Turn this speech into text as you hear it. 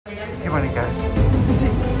morning, guys.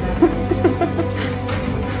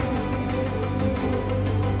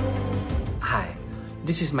 Hi,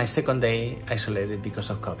 this is my second day isolated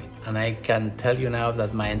because of COVID, and I can tell you now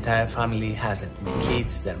that my entire family has it. My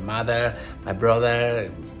kids, their mother, my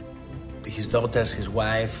brother, his daughters, his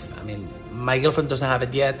wife. I mean, my girlfriend doesn't have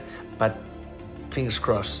it yet, but fingers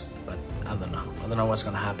crossed. But I don't know what's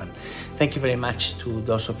gonna happen. Thank you very much to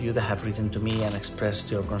those of you that have written to me and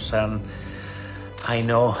expressed your concern. I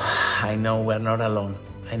know we're not alone.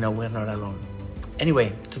 I know we're not alone.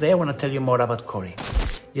 Anyway, today I want to tell you more about Cory.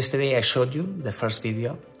 Yesterday I showed you the first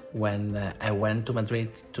video when I went to Madrid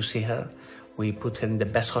to see her. We put her in the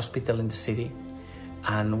best hospital in the city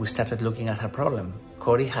and we started looking at her problem.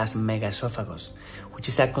 Cory has megaesophagus, which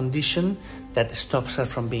is a condition that stops her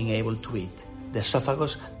from being able to eat. The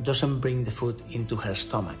esophagus doesn't bring the food into her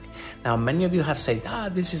stomach. Now, many of you have said,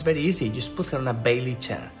 this is very easy, just put her on a Bailey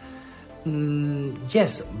chair.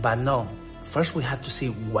 Yes, but no. First, we have to see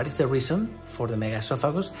what is the reason for the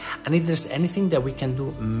megaesophagus and if there's anything that we can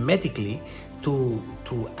do medically to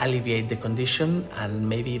alleviate the condition and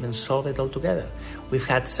maybe even solve it altogether. We've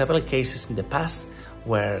had several cases in the past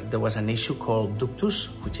where there was an issue called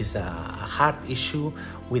ductus, which is a heart issue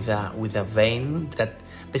with a vein that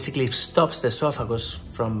basically stops the esophagus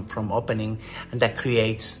from opening, and that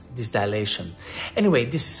creates this dilation. Anyway,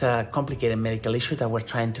 this is a complicated medical issue that we're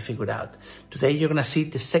trying to figure out. Today you're gonna see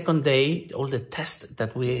the second day, all the tests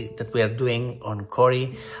that we are doing on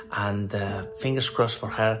Cory, and fingers crossed for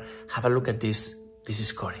her. Have a look at this. This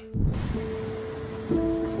is Cory.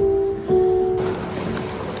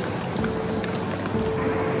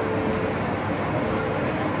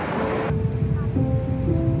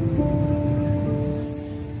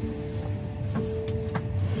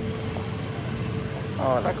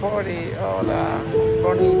 Hola, Cory. Hola,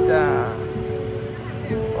 bonita.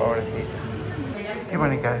 Pobrecita. Qué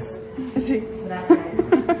bonita es. Sí. Gracias.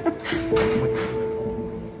 Mucho.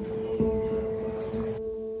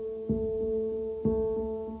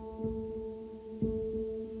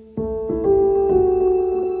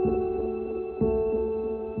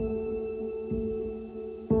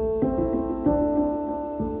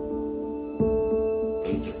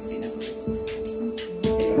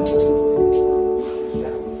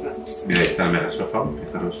 Mira, ahí está el megaesófago,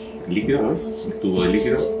 fijaros, el líquido, ¿veis? El tubo de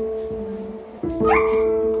líquido.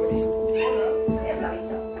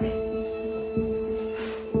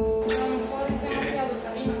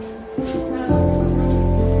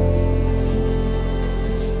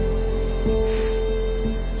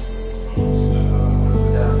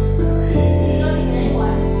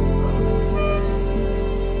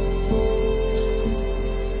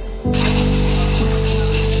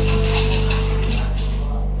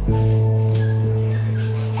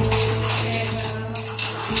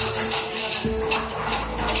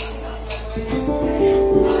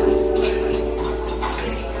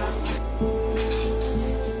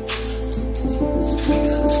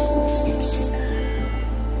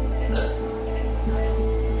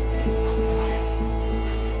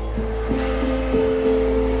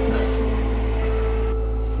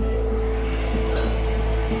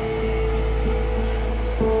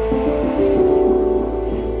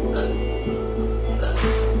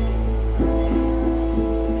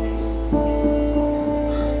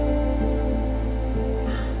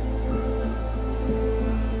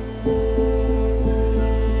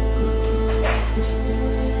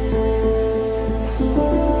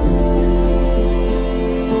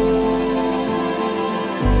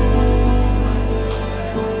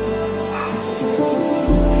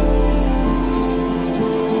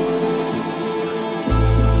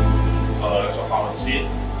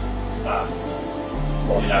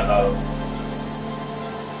 Dilatado.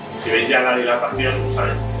 Si veis ya la dilatación,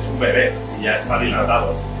 ¿sabes? Es un bebé y ya está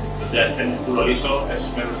dilatado. Entonces ya este músculo liso es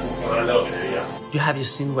menos funcional de lo que debía. You have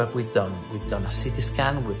seen what we've done. We've done a CT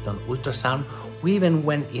scan, we've done ultrasound. We even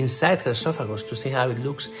went inside her esophagus to see how it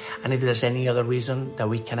looks and if there's any other reason that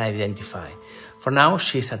we can identify. For now,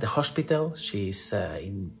 she's at the hospital. She's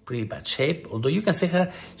in pretty bad shape. Although you can see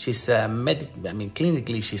her, she's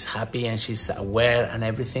clinically she's happy and she's aware and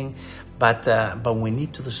everything. But we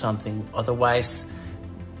need to do something. Otherwise,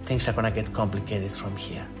 things are gonna get complicated from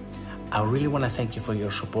here. I really want to thank you for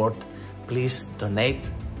your support. Please donate.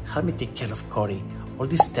 Help me take care of Cory. All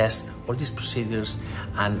these tests, all these procedures,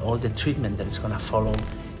 and all the treatment that is going to follow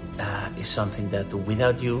is something that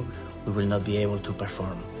without you, we will not be able to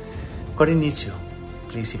perform. Cory needs you.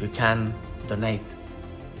 Please, if you can, donate.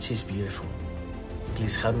 She's beautiful.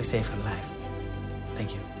 Please help me save her life.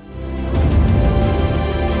 Thank you.